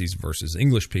Nazis versus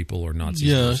English people or Nazis.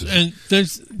 Yes, and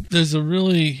there's a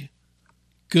really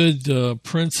good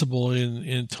principle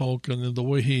in Tolkien and the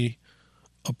way he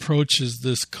approaches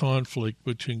this conflict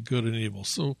between good and evil.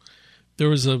 So there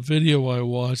was a video I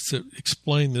watched that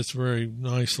explained this very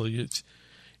nicely.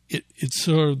 It's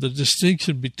sort of the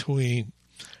distinction between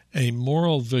a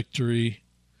moral victory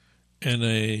and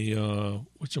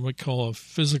what you might call a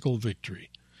physical victory.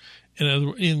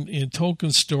 And in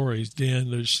Tolkien's stories,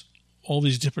 Dan, there's all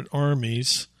these different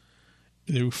armies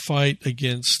who fight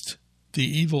against the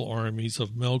evil armies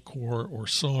of Melkor or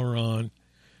Sauron,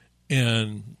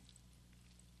 and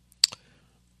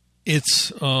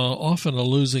it's often a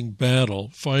losing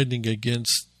battle fighting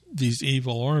against these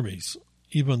evil armies,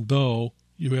 even though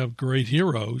you have great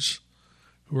heroes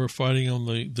who are fighting on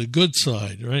the good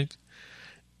side, right?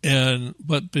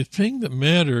 But the thing that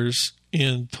matters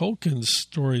in Tolkien's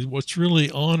stories, what's really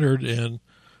honored and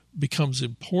becomes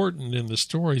important in the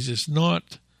stories is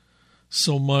not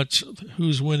so much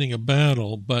who's winning a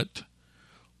battle, but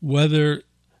whether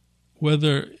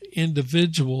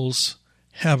individuals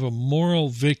have a moral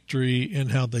victory in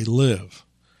how they live.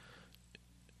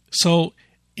 So,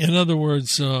 in other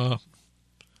words,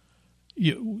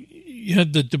 you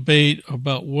had the debate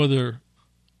about whether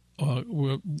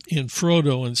in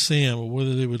Frodo and Sam,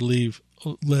 whether they would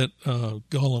let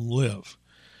Gollum live.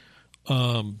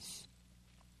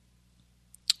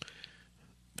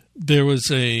 There was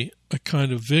a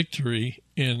kind of victory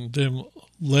in them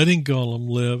letting Gollum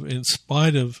live in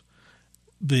spite of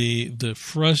the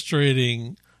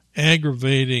frustrating,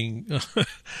 aggravating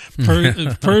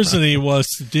person he was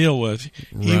to deal with.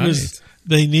 Right.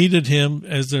 They needed him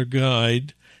as their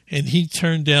guide, and he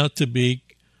turned out to be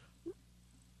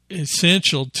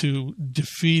essential to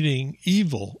defeating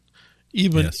evil,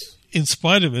 even in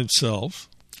spite of himself.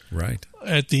 Right.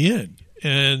 At the end,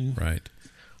 and right.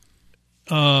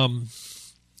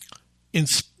 In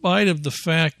spite of the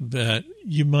fact that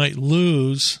you might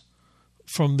lose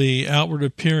from the outward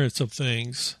appearance of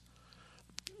things,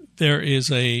 there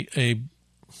is a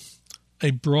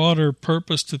broader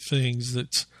purpose to things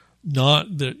that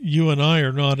you and I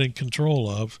are not in control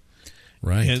of.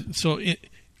 Right. And so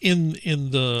in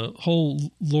the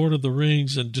whole Lord of the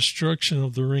Rings and destruction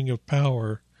of the Ring of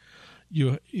Power,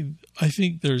 I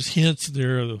think there's hints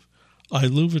there of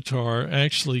Iluvatar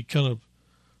actually kind of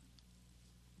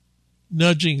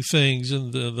nudging things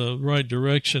in the right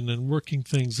direction and working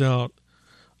things out.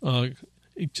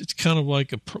 It's kind of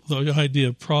like the idea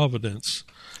of providence.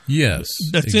 Yes,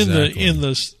 that's exactly.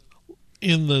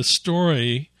 in the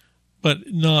story, but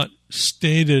not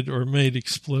stated or made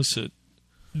explicit.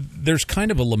 There's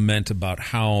kind of a lament about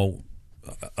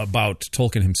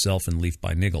Tolkien himself in Leaf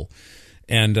by Niggle.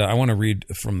 And I want to read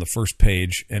from the first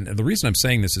page. And the reason I'm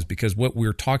saying this is because what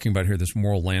we're talking about here, this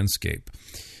moral landscape,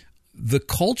 the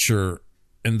culture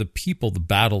and the people, the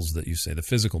battles that you say, the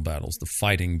physical battles, the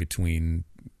fighting between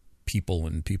people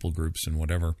and people groups and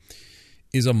whatever,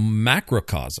 is a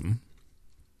macrocosm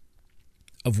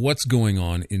of what's going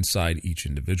on inside each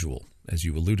individual, as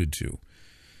you alluded to.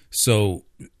 So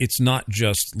it's not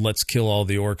just let's kill all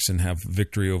the orcs and have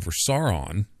victory over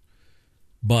Sauron,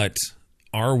 but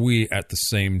are we at the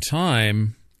same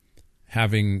time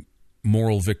having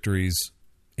moral victories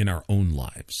in our own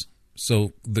lives?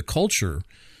 So the culture,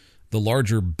 the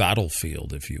larger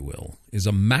battlefield, if you will, is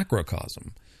a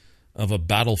macrocosm of a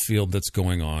battlefield that's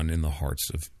going on in the hearts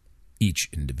of each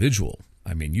individual.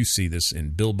 I mean, you see this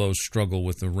in Bilbo's struggle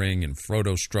with the ring, in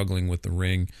Frodo struggling with the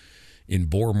ring, in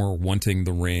Boromir wanting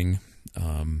the ring,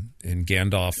 in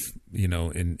Gandalf,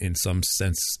 in some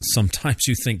sense, sometimes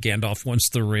you think Gandalf wants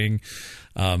the ring,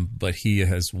 but he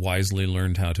has wisely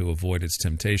learned how to avoid its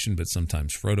temptation, but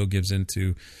sometimes Frodo gives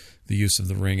into the use of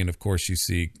the ring, and of course you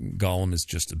see Gollum is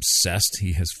just obsessed.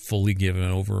 He has fully given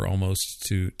over almost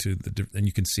to and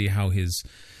you can see how his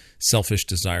selfish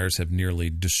desires have nearly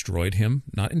destroyed him.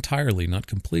 Not entirely, not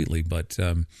completely, but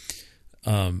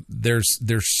there's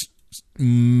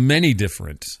many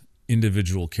different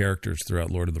individual characters throughout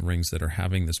Lord of the Rings that are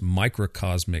having this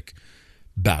microcosmic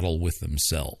battle with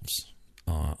themselves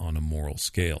on a moral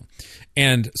scale.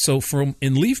 And so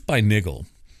in Leaf by Niggle,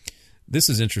 this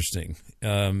is interesting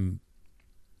because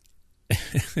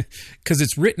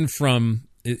it's written from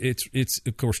it's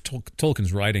of course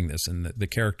Tolkien's writing this, and the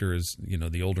character is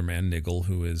the older man Niggle,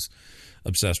 who is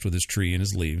obsessed with his tree and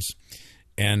his leaves.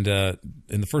 And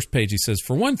in the first page he says,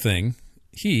 for one thing,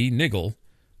 he, Niggle,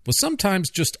 was sometimes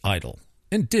just idle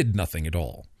and did nothing at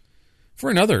all. For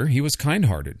another, he was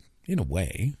kind-hearted in a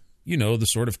way, the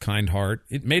sort of kind heart.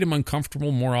 It made him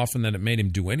uncomfortable more often than it made him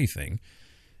do anything.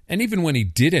 And even when he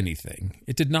did anything,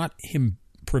 it did not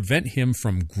prevent him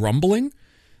from grumbling,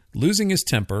 losing his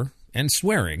temper, and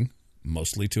swearing,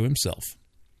 mostly to himself.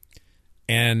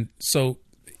 And so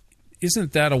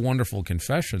isn't that a wonderful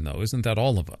confession, though? Isn't that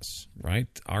all of us, right?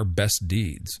 Our best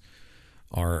deeds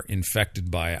are infected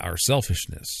by our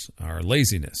selfishness, our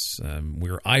laziness.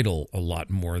 We're idle a lot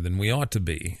more than we ought to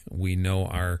be. We know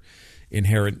our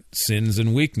inherent sins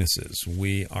and weaknesses.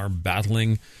 We are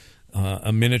battling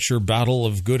a miniature battle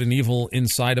of good and evil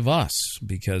inside of us,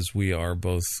 because we are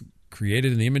both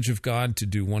created in the image of God to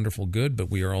do wonderful good, but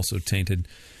we are also tainted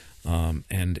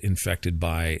and infected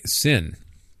by sin.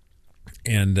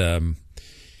 And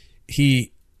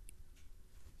he,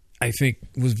 I think,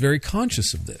 was very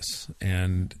conscious of this,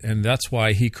 and that's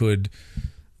why he could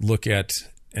look at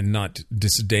and not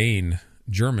disdain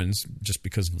Germans just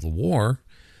because of the war,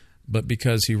 but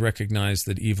because he recognized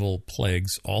that evil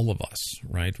plagues all of us,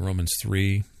 right? Romans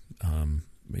 3,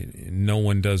 no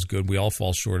one does good. We all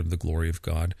fall short of the glory of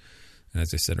God. And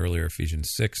as I said earlier, Ephesians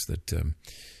 6, that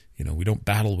we don't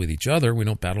battle with each other. We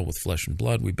don't battle with flesh and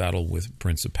blood. We battle with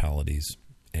principalities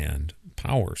and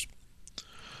powers.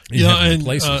 And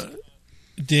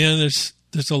Dan,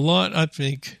 there's a lot, I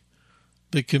think,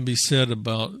 that can be said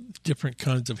about different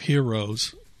kinds of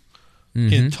heroes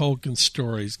in Tolkien's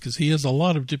stories, because he has a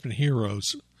lot of different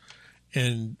heroes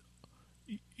And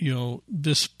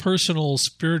this personal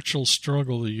spiritual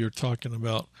struggle that you're talking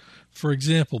about. For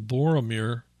example,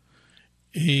 Boromir,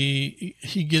 he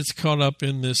gets caught up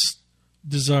in this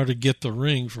desire to get the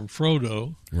ring from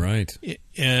Frodo. Right.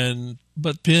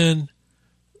 But then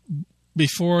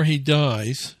before he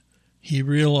dies, he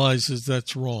realizes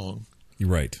that's wrong.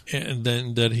 Right. And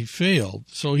then that he failed.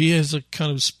 So he has a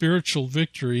kind of spiritual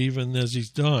victory even as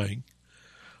he's dying.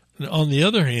 And on the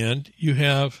other hand, you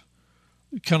have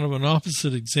kind of an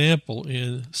opposite example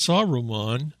in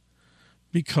Saruman,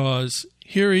 because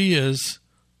here he is,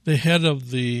 the head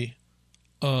of the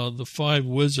 5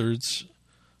 wizards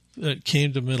that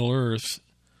came to Middle Earth,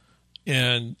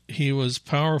 and he was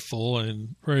powerful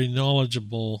and very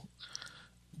knowledgeable,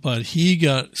 but he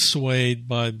got swayed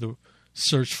by the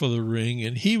search for the ring,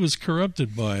 and he was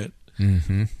corrupted by it.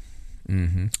 Mm-hmm.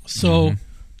 Mm-hmm. So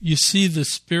you see the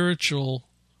spiritual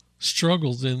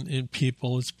struggles in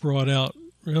people. It's brought out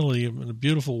really in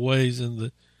beautiful ways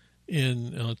in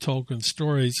Tolkien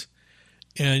stories,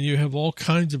 and you have all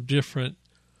kinds of different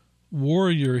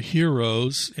warrior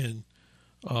heroes, and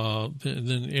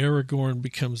then Aragorn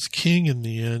becomes king in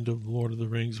the end of Lord of the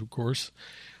Rings, of course.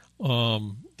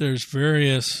 There's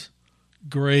various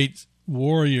great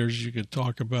warriors you could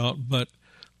talk about, but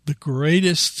the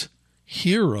greatest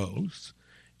heroes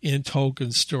in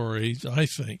Tolkien stories, I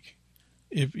think,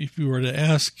 if you were to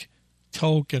ask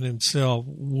Tolkien himself,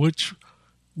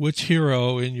 which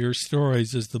hero in your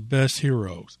stories is the best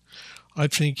hero, I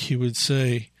think he would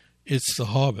say it's the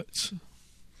hobbits.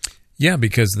 Yeah,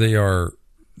 because they're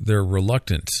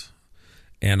reluctant,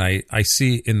 and I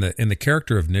see in the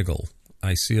character of Nigel,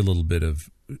 I see a little bit of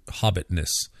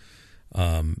hobbitness.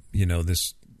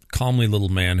 This calmly little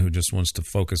man who just wants to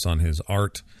focus on his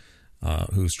art,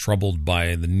 who's troubled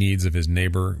by the needs of his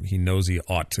neighbor. He knows he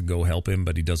ought to go help him,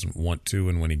 but he doesn't want to.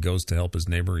 And when he goes to help his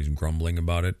neighbor, he's grumbling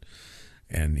about it,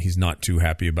 and he's not too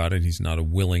happy about it. He's not a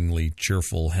willingly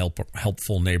cheerful,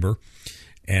 helpful neighbor.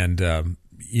 And in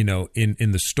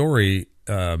the story,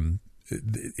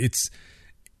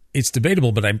 it's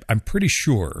debatable, but I'm pretty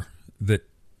sure that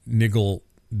Nigel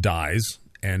dies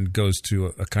and goes to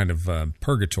a kind of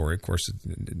purgatory. Of course,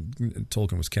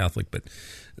 Tolkien was Catholic, but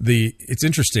it's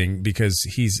interesting because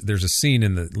there's a scene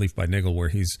in the Leaf by Nigel where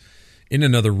he's in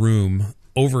another room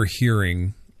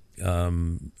overhearing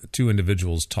 2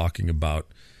 individuals talking about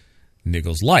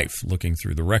Nigel's life, looking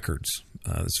through the records.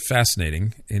 It's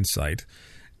fascinating insight,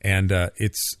 and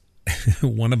it's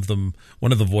one of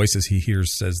the voices he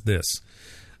hears says this.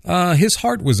 His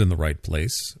heart was in the right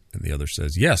place. And the other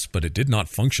says, yes, but it did not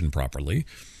function properly.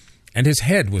 And his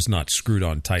head was not screwed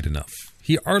on tight enough.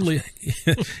 He hardly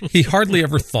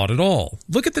ever thought at all.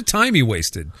 Look at the time he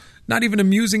wasted, not even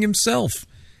amusing himself.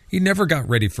 He never got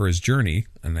ready for his journey,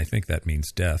 and I think that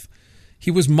means death.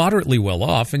 He was moderately well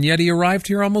off, and yet he arrived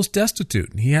here almost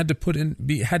destitute. He had to be put in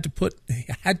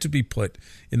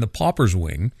the pauper's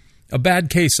wing. A bad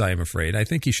case, I am afraid. I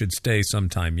think he should stay some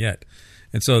time yet.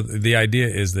 And so the idea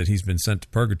is that he's been sent to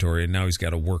purgatory, and now he's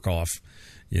got to work off,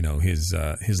 his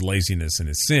laziness and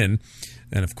his sin.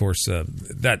 And of course,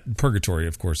 that purgatory,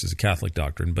 of course, is a Catholic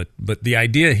doctrine. But the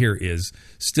idea here is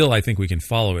still, I think we can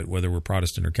follow it, whether we're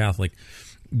Protestant or Catholic,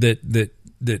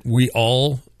 that we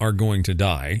all are going to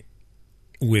die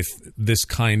with this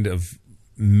kind of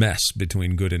mess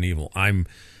between good and evil. I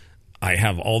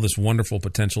have all this wonderful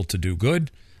potential to do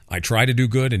good. I try to do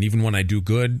good, and even when I do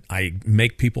good, I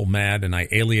make people mad and I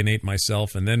alienate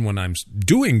myself. And then when I'm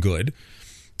doing good,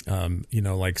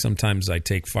 like sometimes I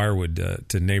take firewood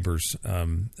to neighbors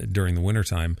during the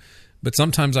wintertime, but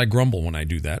sometimes I grumble when I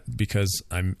do that because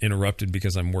I'm interrupted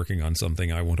because I'm working on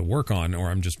something I want to work on, or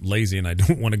I'm just lazy and I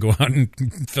don't want to go out and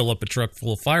fill up a truck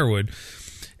full of firewood.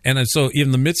 And so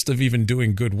in the midst of even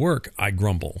doing good work, I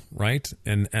grumble, right?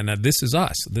 And this is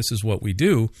us. This is what we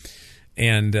do.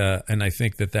 And I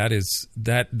think that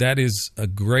is a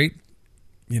great,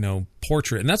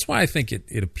 portrait. And that's why I think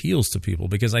it appeals to people,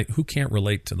 because who can't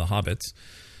relate to the hobbits?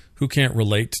 Who can't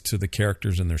relate to the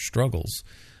characters and their struggles?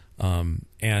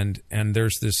 And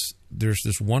there's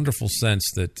this wonderful sense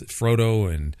that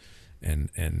Frodo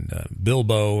and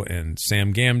Bilbo and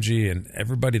Sam Gamgee and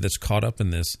everybody that's caught up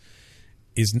in this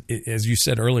is, as you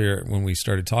said earlier when we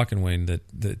started talking, Wayne, that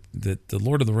the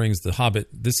Lord of the Rings, the Hobbit,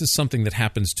 this is something that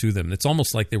happens to them. It's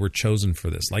almost like they were chosen for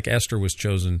this, like Esther was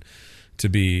chosen to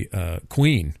be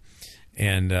queen.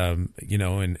 And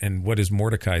and what does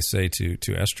Mordecai say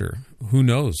to Esther? Who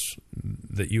knows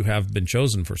that you have been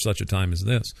chosen for such a time as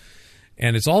this?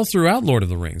 And it's all throughout Lord of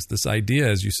the Rings, this idea,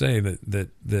 as you say,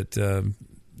 that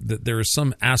there is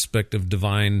some aspect of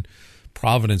divine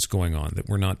providence going on that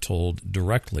we're not told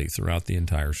directly throughout the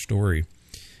entire story.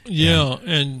 Yeah,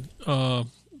 and the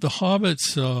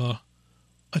hobbits,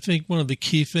 I think one of the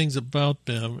key things about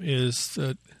them is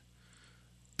that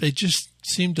they just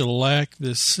seem to lack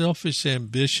this selfish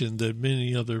ambition that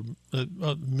many other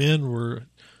men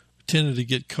tended to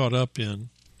get caught up in.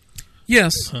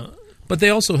 Yes, but they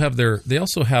also have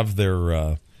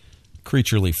their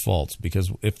creaturely faults,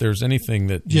 because if there's anything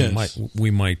that we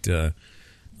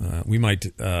might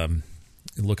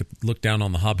look down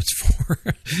on the hobbits for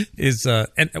is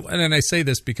and I say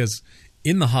this because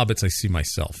in the hobbits I see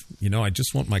myself. I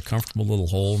just want my comfortable little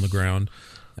hole in the ground.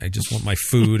 I just want my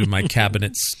food and my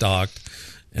cabinet stocked,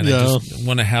 and I just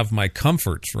want to have my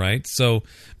comforts, right? So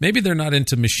maybe they're not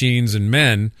into machines and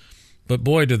men, but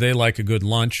boy, do they like a good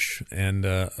lunch and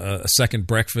a second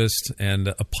breakfast and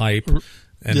a pipe.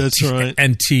 And that's right.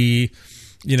 And tea,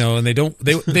 and they don't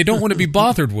want to be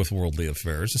bothered with worldly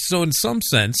affairs. So in some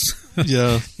sense,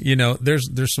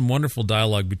 there's some wonderful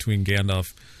dialogue between Gandalf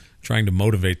trying to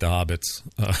motivate the hobbits.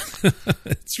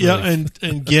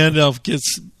 And Gandalf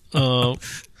gets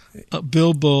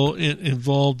Bilbo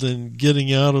involved in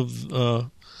getting out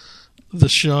of the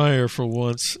Shire for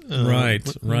once. Right.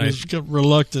 He's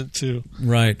reluctant to.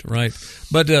 Right.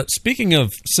 But speaking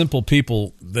of simple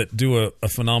people that do a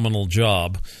phenomenal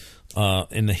job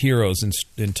in the heroes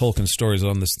in Tolkien's stories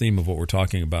on this theme of what we're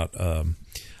talking about,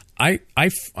 I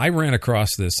ran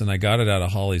across this, and I got it out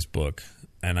of Holly's book,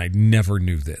 and I never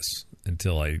knew this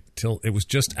until it was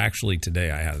just actually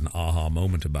today I had an aha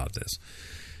moment about this.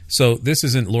 So this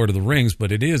isn't Lord of the Rings,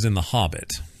 but it is in The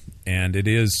Hobbit. And it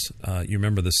is, you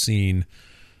remember the scene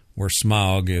where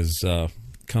Smaug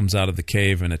comes out of the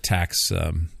cave and attacks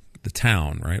the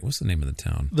town, right? What's the name of the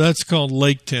town? That's called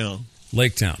Lake Town.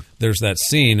 Lake Town. There's that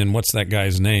scene, and what's that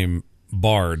guy's name?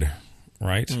 Bard,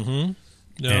 right? Mm-hmm.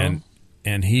 Yeah.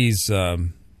 And he's,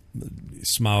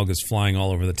 Smaug is flying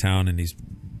all over the town, and he's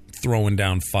throwing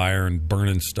down fire and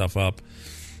burning stuff up.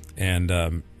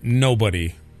 And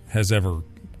nobody has ever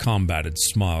combated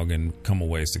Smaug and come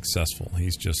away successful.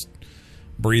 He's just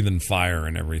breathing fire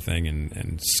and everything,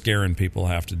 and scaring people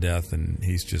half to death, and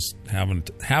he's just having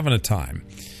a time.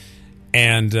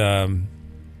 And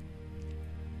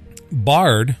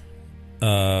Bard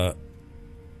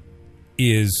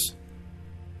is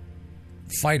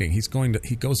fighting.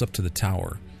 He goes up to the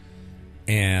tower,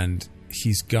 and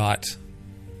he's got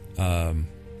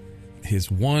his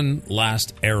one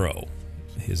last arrow,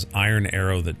 his iron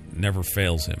arrow that never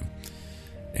fails him.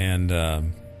 And,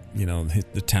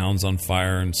 the town's on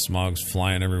fire and Smaug's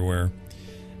flying everywhere.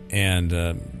 And,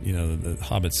 the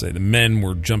hobbits say the men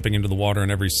were jumping into the water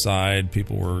on every side.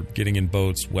 People were getting in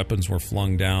boats. Weapons were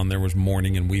flung down. There was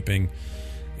mourning and weeping.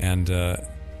 And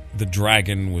the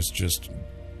dragon was just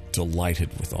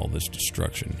delighted with all this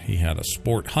destruction. He had a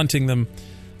sport hunting them.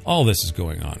 All this is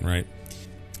going on, right?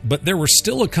 But there were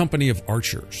still a company of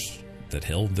archers that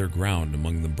held their ground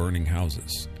among the burning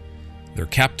houses. Their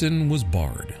captain was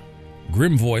Bard,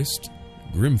 grim-voiced,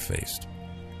 grim-faced,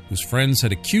 whose friends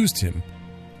had accused him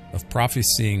of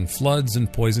prophesying floods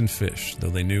and poisoned fish, though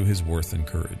they knew his worth and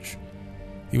courage.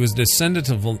 He was descendant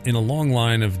in a long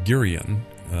line of Girion,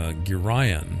 I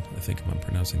think if I'm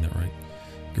pronouncing that right,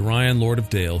 Girion, Lord of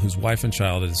Dale, whose wife and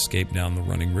child had escaped down the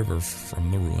running river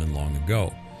from the ruin long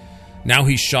ago. Now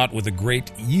he shot with a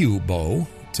great yew bow,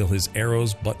 till his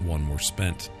arrows but one were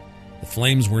spent. The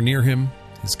flames were near him,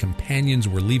 his companions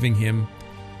were leaving him.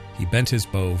 He bent his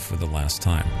bow for the last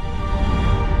time.